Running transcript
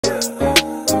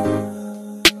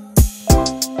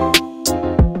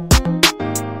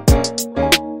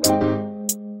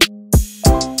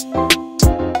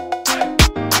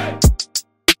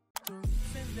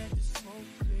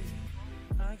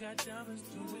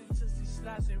to see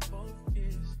slides in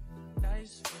focus.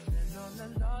 Dice rolling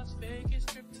on the Las Vegas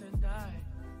trip tonight.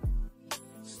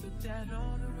 Slip that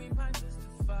on and we might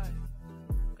justify.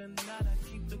 Good night, I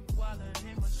keep the koala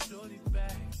in my shorty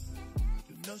bag.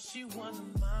 You know she one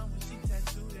of mine when she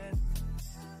tattooed that.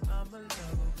 I'm a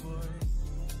lover boy.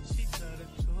 She got a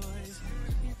toys.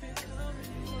 Keep it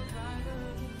coming, you a rider.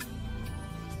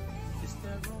 It's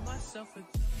that roll myself a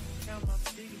count my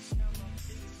figures.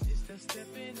 It's that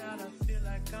stepping out, I feel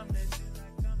like I'm that.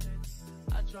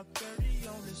 I drop 30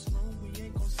 on this room, we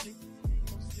ain't gon' sleep.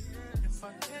 If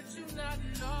I catch you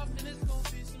nodding off, then it's gon'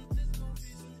 be some.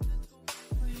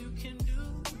 You can do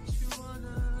what you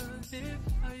wanna, live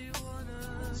how you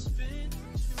wanna, spin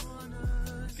what you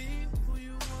wanna, be who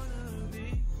you wanna be.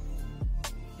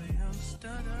 Play I'm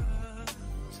stutter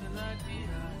till I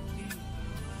D.I.E.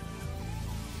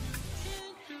 You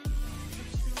can do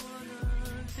what you wanna,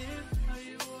 live how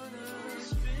you wanna,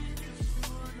 spin what you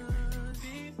wanna,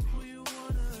 be who you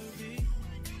wanna be.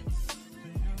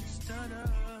 Play I'm stutter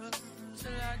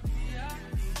till I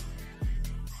D.I.E.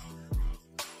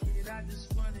 I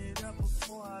just run it up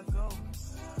before I go.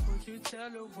 Would you tell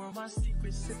the world my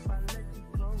secrets if I let you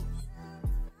close?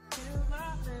 Feel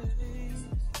my face,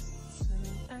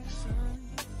 sending action.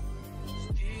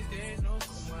 These days no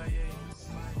quiet.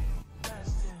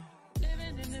 That's it.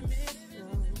 Living in the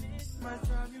middle, might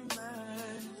drive you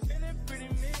mad. Feeling pretty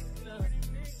mixed up,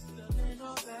 ain't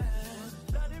no bad.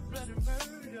 Bloody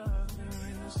murder, there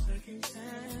ain't no second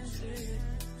chances.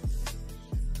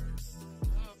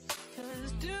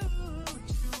 Cause do what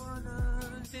you wanna,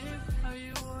 live how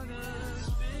you wanna,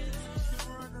 spin what you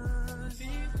wanna, be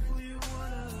who you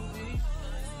wanna be.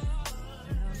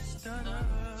 And I'm stunner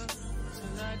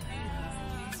till I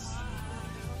D.I.E.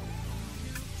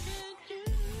 You can do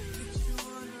what you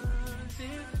wanna,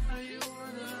 live how you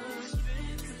wanna,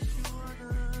 spin what you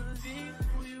wanna, be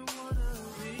who you wanna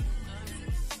be.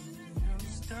 And I'm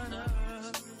stunner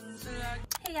till I.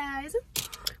 Hey guys,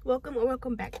 welcome or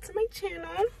welcome back to my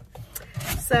channel.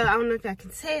 So I don't know if y'all can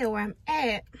tell where I'm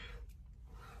at,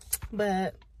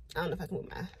 but I don't know if I can move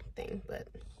my thing, but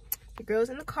the girl's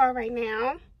in the car right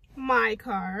now, my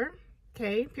car,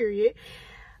 okay, period.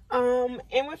 And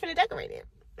we're finna decorate it.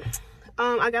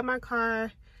 I got my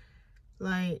car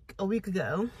like a week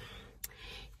ago,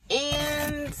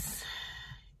 and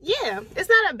yeah, it's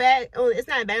not bad on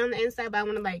the inside, but I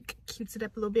want to like cute it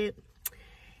up a little bit.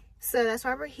 So that's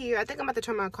why we're here. I think I'm about to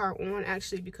turn my car on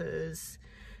actually, because,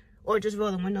 or just roll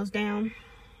the windows down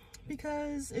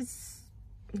because it's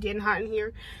getting hot in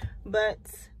here. But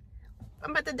I'm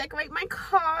about to decorate my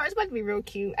car. It's about to be real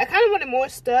cute. I kind of wanted more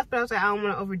stuff, but I was like, I don't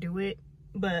want to overdo it.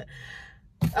 But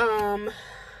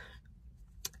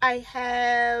I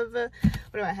have, what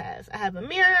do I have? I have a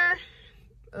mirror,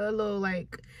 a little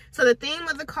like, so the theme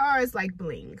of the car is like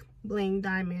bling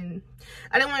diamond.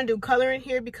 I didn't want to do color in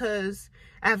here because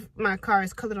my car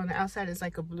is colored on the outside. It's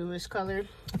like a bluish color,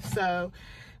 so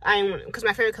I didn't want, because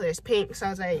my favorite color is pink, so I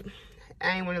was like,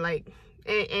 I didn't want to like,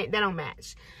 and that don't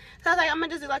match. So I was like, I'm gonna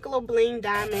just do like a little bling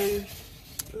diamond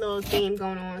little theme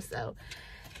going on. So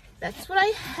that's what I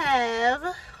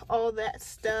have, all that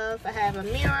stuff. I have a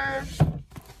mirror,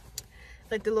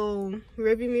 like the little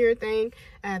rearview mirror thing.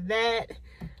 I have that.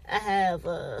 I have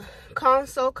a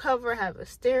console cover, I have a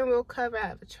steering wheel cover, I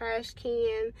have a trash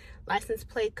can, license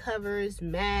plate covers,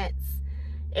 mats,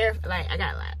 I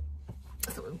got a lot.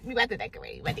 So we about to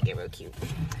decorate, we about to get real cute.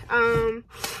 I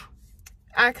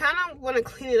kind of want to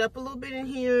clean it up a little bit in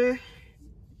here.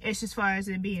 It's as far as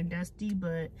it being dusty,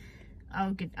 but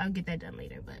I'll get that done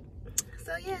later. But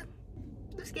so yeah,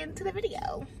 let's get into the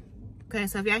video. Okay,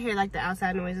 so if y'all hear like the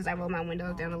outside noises, I roll my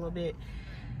windows down a little bit.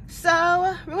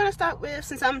 So we're gonna start with,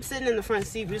 since I'm sitting in the front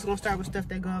seat, we're just gonna start with stuff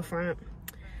that go up front.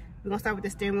 We're gonna start with the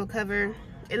steering wheel cover.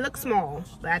 It looks small,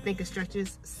 but I think it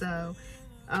stretches. So,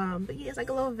 but yeah, it's like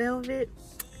a little velvet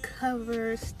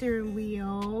cover steering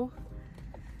wheel.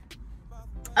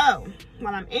 Oh,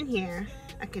 while I'm in here,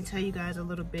 I can tell you guys a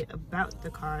little bit about the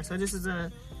car. So this is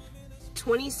a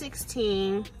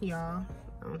 2016, y'all.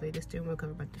 I don't think the steering wheel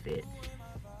cover about to fit.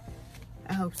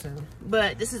 I hope so.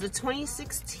 But this is a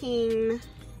 2016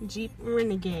 Jeep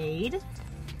Renegade.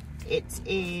 It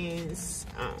is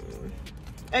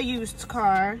a used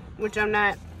car, which I'm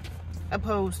not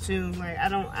opposed to. Like,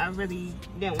 I really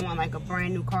didn't want like a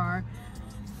brand new car.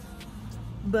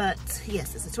 But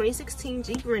yes, it's a 2016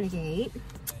 Jeep Renegade,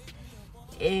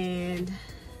 and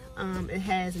it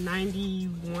has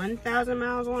 91,000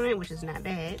 miles on it, which is not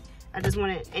bad. I just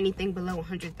wanted anything below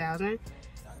 100,000,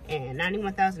 and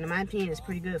 91,000 in my opinion is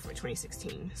pretty good for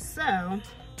 2016. So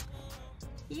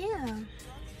yeah,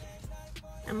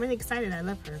 I'm really excited. I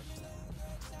love her.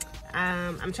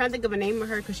 I'm trying to think of a name of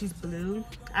her because she's blue.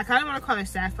 I kind of want to call her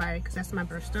Sapphire because that's my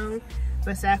birthstone,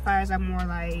 but sapphires are more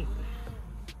like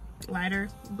lighter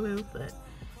blue. But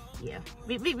yeah,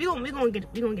 we gonna get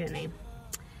a name.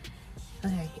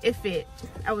 Okay, it fit.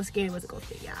 I was scared it wasn't gonna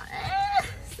fit, y'all.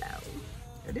 So,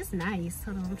 but it's nice.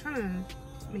 Hold on, I'm trying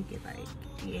to make it like,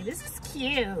 yeah, this is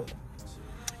cute.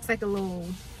 It's like a little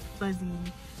fuzzy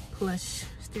plush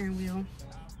steering wheel.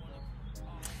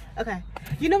 Okay,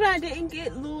 you know what I didn't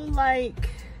get? Little like,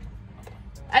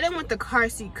 I didn't want the car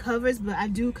seat covers, but I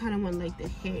do kind of want like the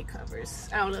head covers.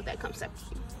 I don't know if that comes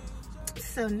separately.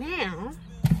 So now,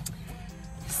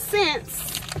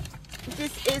 since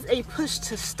this is a push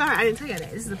to start, I didn't tell you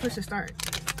that, this is a push to start.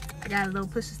 I got a little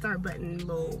push to start button,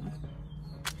 little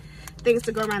things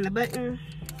to go around the button.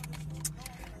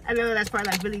 I know that's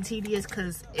probably like really tedious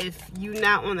because if you're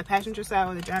not on the passenger side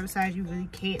or the driver's side, you really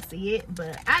can't see it,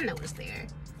 but I know it's there.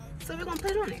 So we're gonna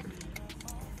put it on there.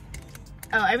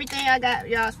 Oh, everything I got,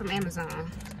 y'all, is from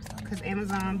Amazon. Because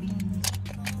Amazon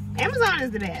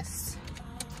is the best.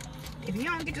 If you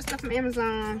don't get your stuff from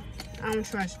Amazon, I don't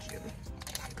trust you.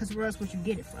 Because where else would you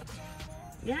get it from?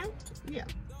 Yeah? Yeah.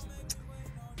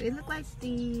 They look like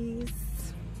these.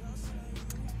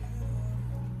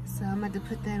 So I'm about to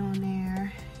put that on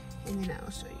there. And then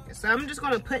I'll show you guys. So I'm just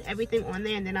going to put everything on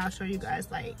there. And then I'll show you guys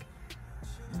like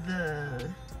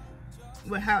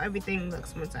how everything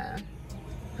looks once I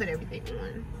put everything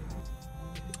on.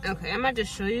 Okay, I'm about to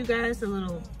show you guys the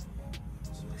little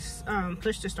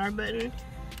push to start button.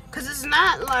 Because it's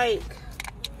not like,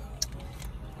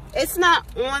 it's not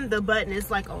on the button, it's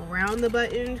like around the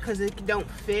button because it don't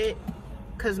fit,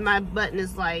 because my button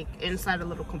is like inside a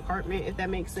little compartment, if that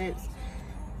makes sense.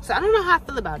 So I don't know how I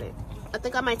feel about it. I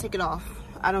think I might take it off.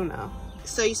 I don't know.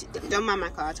 So you see, don't mind my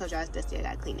car, I told you I was dusty, I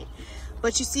gotta clean it.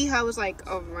 But you see how it's like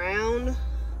around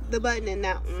the button and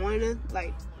not on,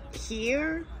 like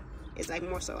here, it's like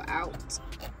more so out.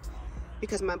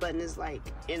 Because my button is like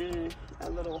in a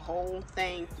little hole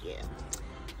thing. Yeah,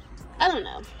 I don't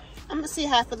know. I'm gonna see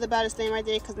how I feel about it staying right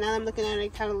there, because now I'm looking at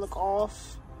it, kind of look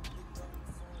off.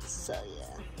 So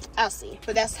yeah, I'll see.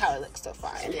 But that's how it looks so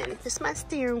far. And then it's my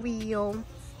steering wheel.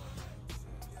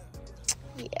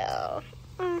 Yeah,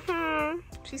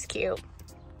 she's cute.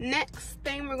 Next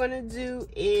thing we're gonna do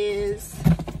is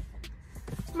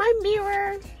my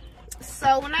mirror.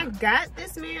 So when I got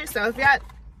this mirror, so if y'all,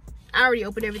 I already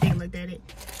opened everything and looked at it,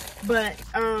 but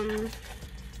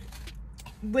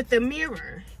with the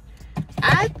mirror,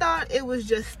 I thought it was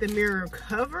just the mirror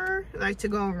cover, like to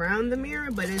go around the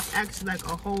mirror, but it's actually like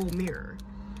a whole mirror,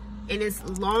 and it's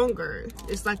longer.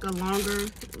 It's like a longer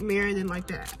mirror than like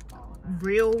that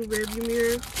real rearview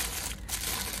mirror.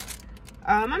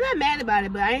 I'm not mad about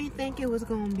it, but I didn't think it was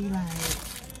gonna be like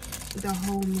the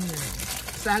whole mirror.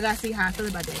 So I gotta see how I feel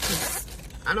about that, because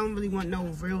I don't really want no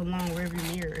real long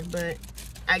rearview mirror, but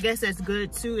I guess that's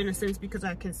good too in a sense, because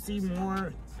I can see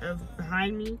more of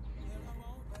behind me.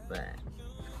 But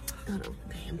hold on,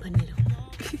 okay, I'm putting it on.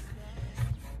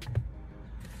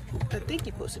 I think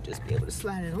you're supposed to just be able to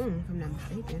slide it on, if I'm not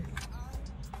mistaken.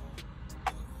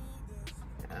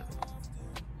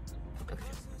 Okay.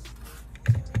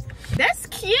 That's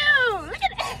cute. Look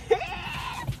at that.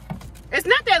 It's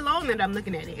not that long that I'm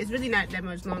looking at it. It's really not that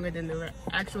much longer than the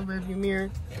actual rearview mirror.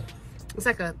 It's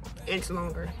like an inch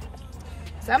longer.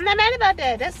 So I'm not mad about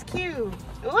that. That's cute.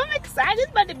 Oh, I'm excited.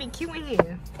 It's about to be cute in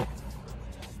here.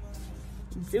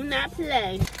 Do not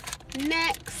play.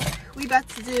 Next, we about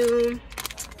to do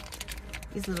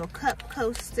these little cup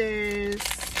coasters.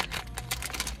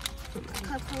 For my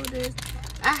cup holders.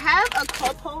 I have a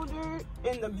cup holder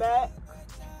in the back.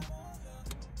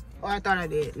 Oh, I thought I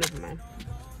did. Never mind.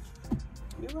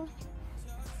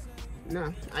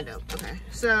 No, I don't. Okay,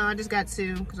 so I just got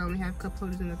two because I only have cup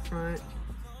holders in the front,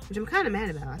 which I'm kind of mad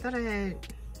about. I thought I had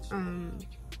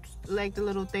like the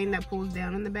little thing that pulls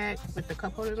down in the back with the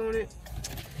cup holders on it,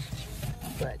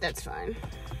 but that's fine.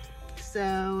 So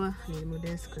I need to move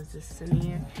this because this is in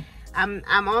here. I'm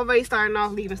already starting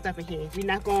off leaving stuff in here. We're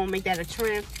not gonna make that a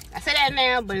trend. I say that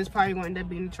now, but it's probably gonna end up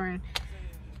being a trend.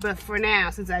 But for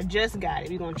now, since I just got it,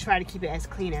 we're gonna try to keep it as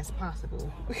clean as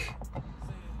possible.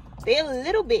 They're a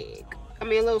little big. I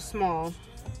mean, a little small.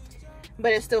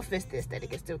 But it still fits the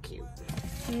aesthetic. It's still cute.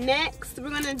 Next, we're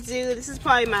gonna do, this is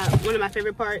probably one of my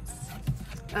favorite parts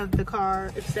of the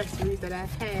car accessories that I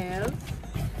have.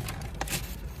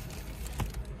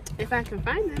 If I can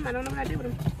find them, I don't know what I do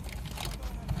with them.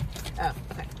 Oh,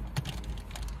 okay.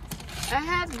 I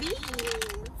have these.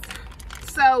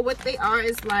 So what they are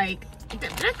is like the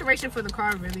decoration for the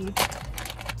car, really.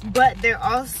 But they're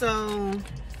also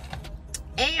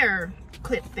air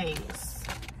clip things.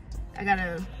 I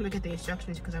gotta look at the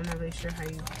instructions because I'm not really sure how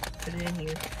you put it in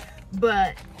here.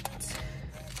 But,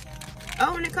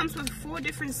 oh, and it comes with 4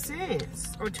 different scents,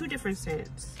 or 2 different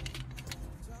scents.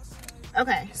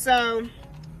 Okay, so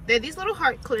they're these little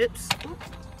heart clips. Ooh.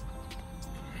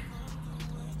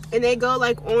 And they go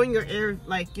like on your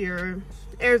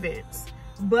air vents.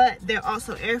 But they're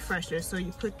also air fresheners. So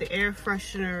you put the air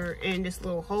freshener in this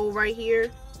little hole right here.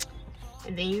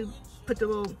 And then you put the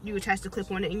little, you attach the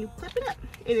clip on it and you clip it up.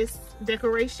 And it's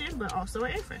decoration, but also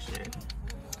an air freshener.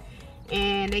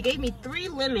 And they gave me 3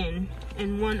 lemon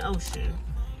and 1 ocean.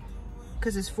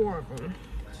 Because it's 4 of them.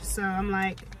 So I'm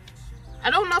like, I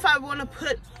don't know if I want to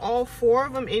put all 4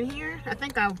 of them in here. I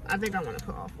think I want to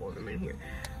put all 4 of them in here.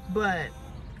 But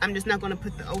I'm just not going to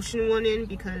put the ocean one in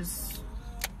because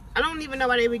I don't even know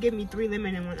why they would give me 3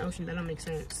 lemon and 1 ocean. That don't make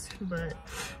sense. But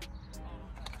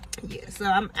yeah, so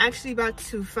I'm actually about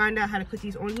to find out how to put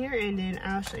these on here and then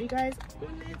I'll show you guys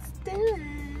when it's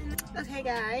done. Okay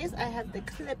guys, I have the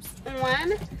clips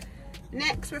on.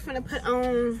 Next, we're gonna put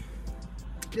on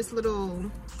this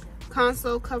little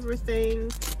console cover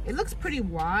thing. It looks pretty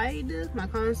wide. My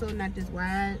console not this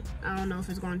wide. I don't know if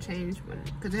it's gonna change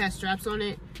because it has straps on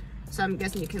it. So I'm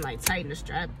guessing you can like tighten the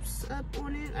straps up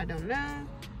on it. I don't know.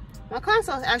 My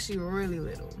console is actually really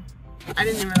little. I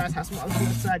didn't even realize how small it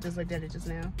was, so I just looked at it just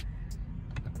now.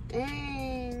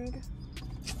 Dang.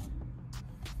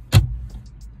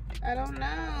 I don't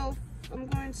know if I'm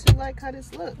going to like how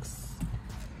this looks.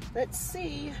 Let's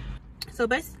see. So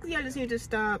basically I just need to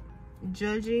stop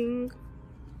judging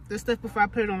the stuff before I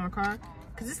put it on my car.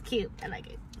 Because it's cute. I like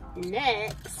it.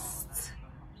 Next.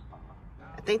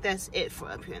 I think that's it for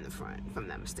up here in the front, if I'm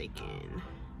not mistaken.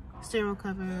 Steering wheel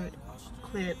cover,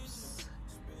 clips,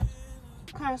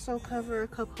 console cover,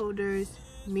 cup holders,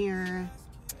 mirror.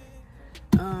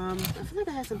 I feel like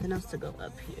I have something else to go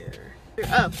up here.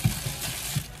 Oh,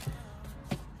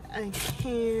 I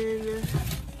can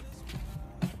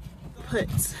put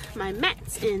my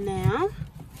mats in now.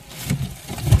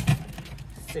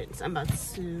 Since I'm about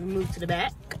to move to the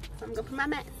back, so I'm gonna put my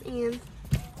mats in.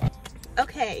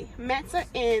 Okay, mats are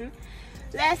in.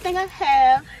 Last thing I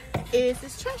have is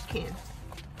this trash can.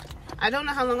 I don't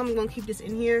know how long I'm gonna keep this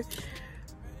in here.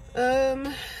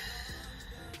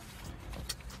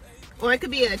 Or it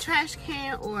could be a trash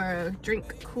can or a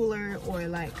drink cooler or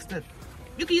like stuff.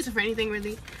 You can use it for anything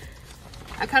really.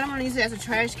 I kind of want to use it as a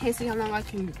trash can, see how long I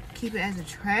can keep it as a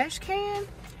trash can.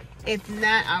 If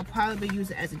not, I'll probably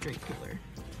use it as a drink cooler.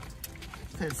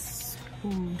 Because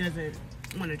who doesn't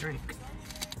want to drink?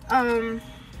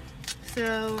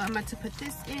 So I'm about to put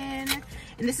this in.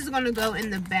 And this is going to go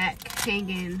in the back,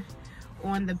 hanging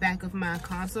on the back of my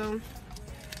console.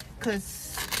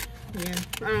 Because, yeah,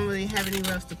 I don't really have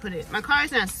anywhere else to put it. My car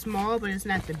is not small, but it's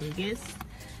not the biggest.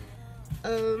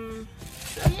 So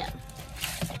yeah.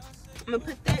 I'm going to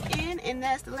put that in, and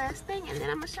that's the last thing. And then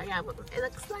I'm going to show y'all what it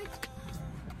looks like.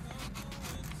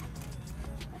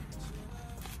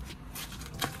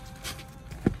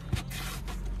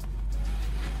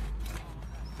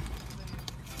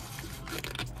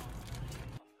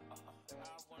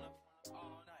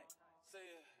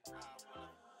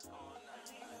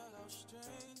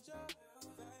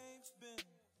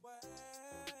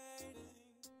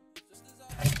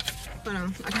 Hold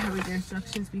on, I gotta read the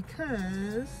instructions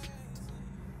because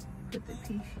put the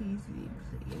PVC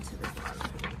into the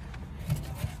bottom.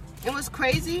 And what's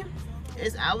crazy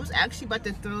is I was actually about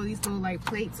to throw these little like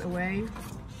plates away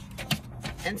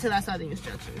until I saw the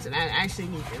instructions, and I actually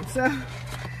need them, so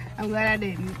I'm glad I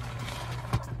didn't.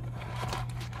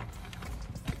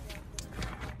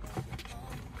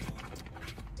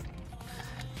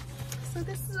 So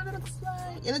this is what it looks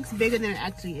like. It looks bigger than it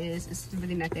actually is. It's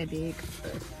really not that big.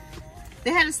 They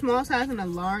had a small size and a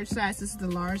large size. This is the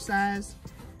large size.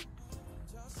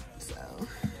 So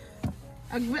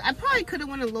I probably could have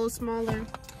went a little smaller.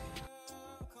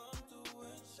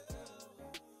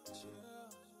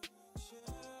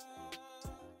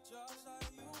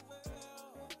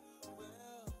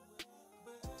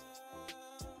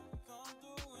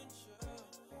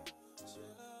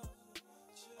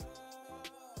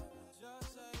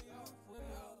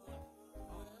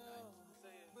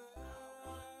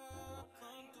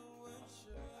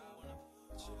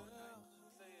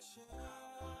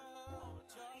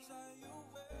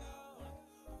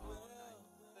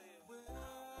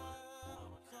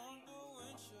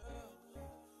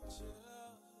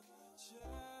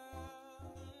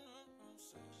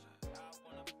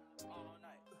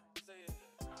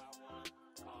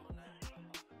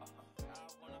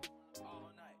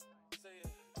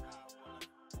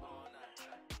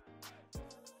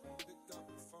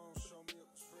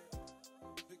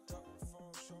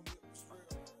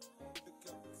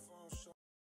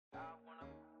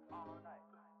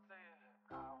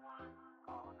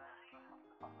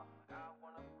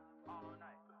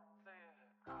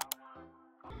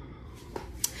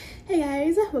 Hey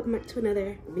guys, welcome back to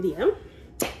another video.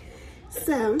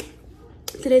 So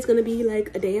today's gonna be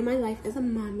like a day in my life as a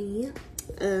mommy,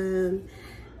 because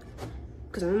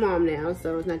I'm a mom now,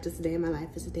 so it's not just a day in my life,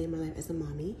 it's a day in my life as a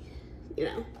mommy, you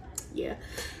know. Yeah,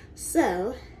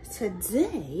 so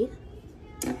today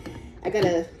I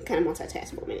gotta kind of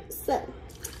multitask for a minute. So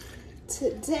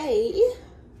today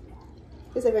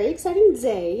is a very exciting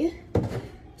day,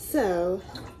 so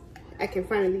I can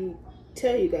finally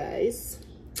tell you guys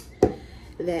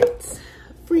that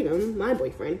Freedom, my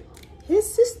boyfriend,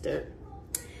 his sister,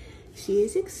 she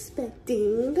is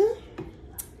expecting,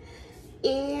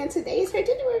 and today is her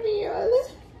gender reveal.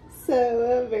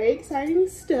 So very exciting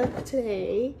stuff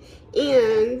today.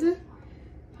 And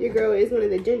your girl is one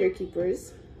of the gender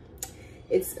keepers.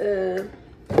 It's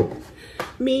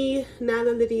me,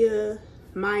 Nala, Lydia,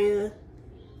 Maya,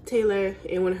 Taylor,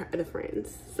 and one of her other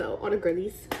friends. So all the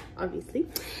girlies, obviously.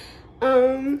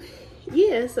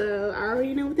 Yeah, so I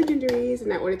already know what the gender is,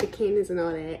 and I ordered the candles and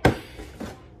all that,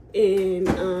 and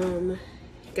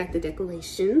got the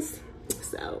decorations.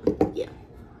 So yeah,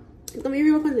 it's gonna be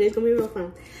real fun today. It's gonna be real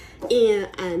fun. And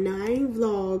I know I didn't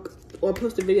vlog or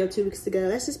post a video 2 weeks ago.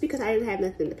 That's just because I didn't have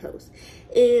nothing to post,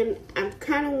 and I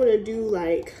kind of want to do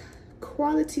like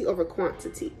quality over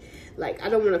quantity. Like, I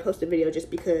don't want to post a video just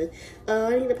because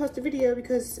I need to post a video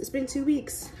because it's been 2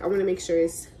 weeks. I want to make sure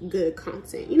it's good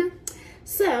content, you know.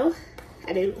 So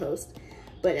I didn't post,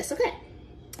 but that's okay,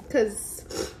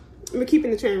 because we're keeping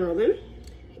the train rolling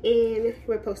and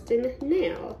we're posting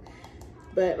now.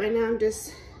 But right now I'm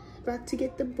just about to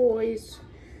get the boys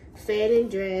fed and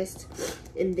dressed,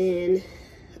 and then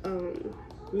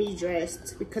me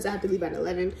dressed because I have to leave at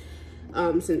 11.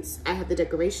 Since I have the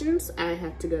decorations, I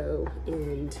have to go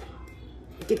and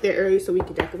get there early so we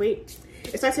can decorate.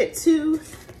 It starts at 2.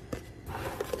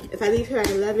 If I leave here at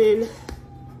 11,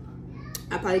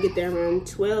 I'll probably get there around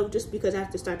 12, just because I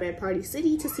have to stop at Party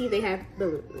City to see if they have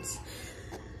balloons.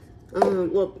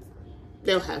 Well,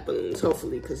 they'll have balloons,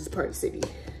 hopefully, because it's Party City.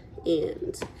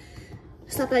 And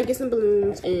stop by, get some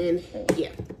balloons, and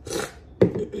yeah.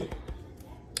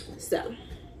 So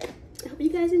I hope you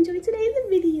guys enjoyed today's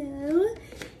video,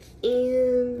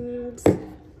 and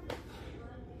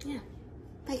yeah,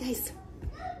 bye guys.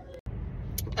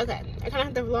 Okay, I kind of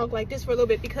have to vlog like this for a little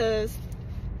bit because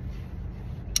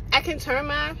I can turn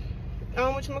my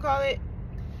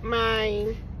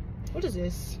what is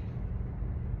this,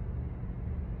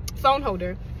 phone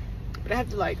holder, but I have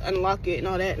to like unlock it and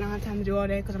all that, and I don't have time to do all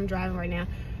that because I'm driving right now.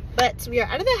 But we are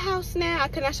out of the house now. I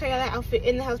could not show y'all that outfit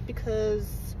in the house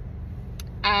because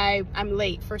I'm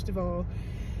late, first of all,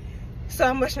 so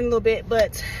I'm rushing a little bit.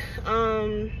 But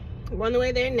we're on the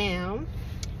way there now,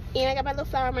 and I got my little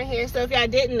flower in my hair. So if y'all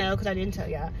didn't know, because I didn't tell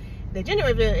y'all, the gender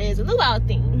reveal is a luau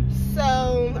thing.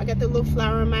 So I got the little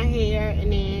flower in my hair,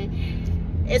 and then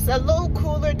it's a little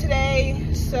cooler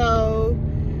today, so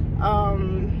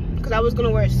because I was gonna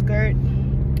wear a skirt,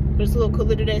 but it's a little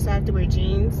cooler today, so I have to wear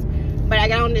jeans. But I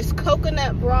got on this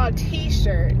coconut bra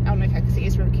t-shirt. I don't know if I can see,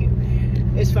 it's real cute,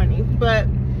 it's funny. But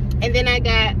and then I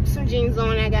got some jeans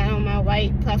on. I got on my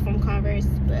white platform Converse.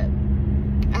 But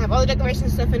I have all the decoration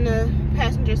stuff in the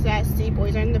passenger side seat.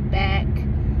 Boys are in the back.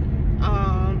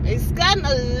 It's gotten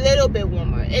a little bit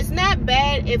warmer. It's not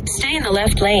bad if stay in the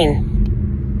left lane.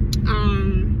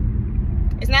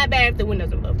 It's not bad if the windows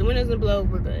don't blow. If the windows don't blow,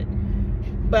 we're good.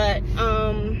 But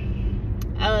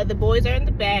the boys are in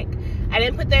the back. I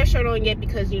didn't put their shirt on yet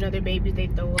because, you know, they're babies, they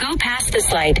throw up. Go past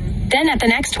this light, then at the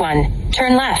next one,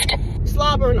 turn left.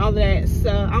 Slobber and all that,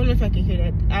 so I don't know if I can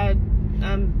hear that.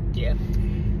 Yeah.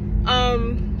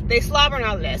 They slobber and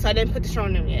all of that, so I didn't put the shirt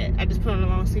on them yet. I just put on a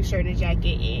long sleeve shirt and a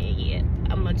jacket, and yeah,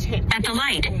 I'm gonna change. At the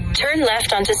light, turn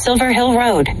left onto Silver Hill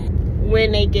Road.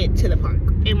 When they get to the park,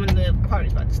 and when the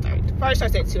party's about to start. The party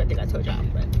starts at 2, I think I told y'all,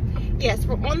 but yes,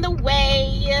 we're on the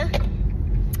way.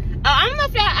 I don't know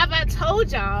if I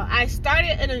told y'all, I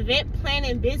started an event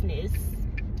planning business.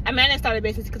 I mean, I didn't start a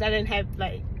business because I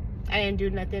didn't do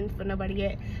nothing for nobody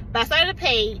yet. But I started a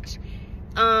page,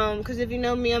 because if you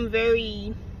know me,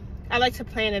 I like to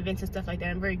plan events and stuff like that.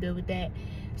 I'm very good with that.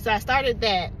 So I started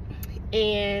that,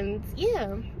 and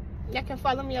yeah, y'all can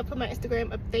follow me. I'll put my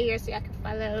Instagram up there so y'all can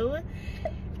follow.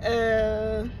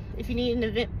 If you need an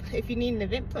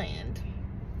event planned,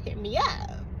 hit me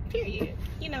up, period.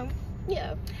 You know,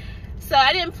 yeah. So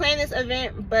I didn't plan this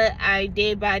event, but I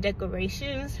did buy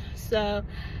decorations. So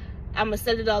I'm gonna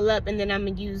set it all up, and then I'm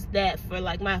gonna use that for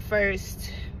like my first,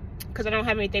 because I don't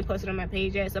have anything posted on my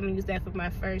page yet, so I'm gonna use that for my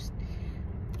first,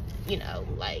 you know,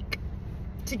 like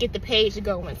to get the page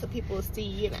going so people will see,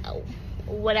 you know,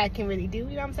 what I can really do, you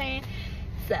know what I'm saying?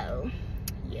 So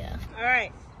yeah. All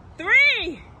right, 3,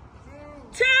 2,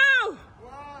 2,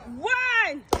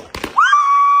 1.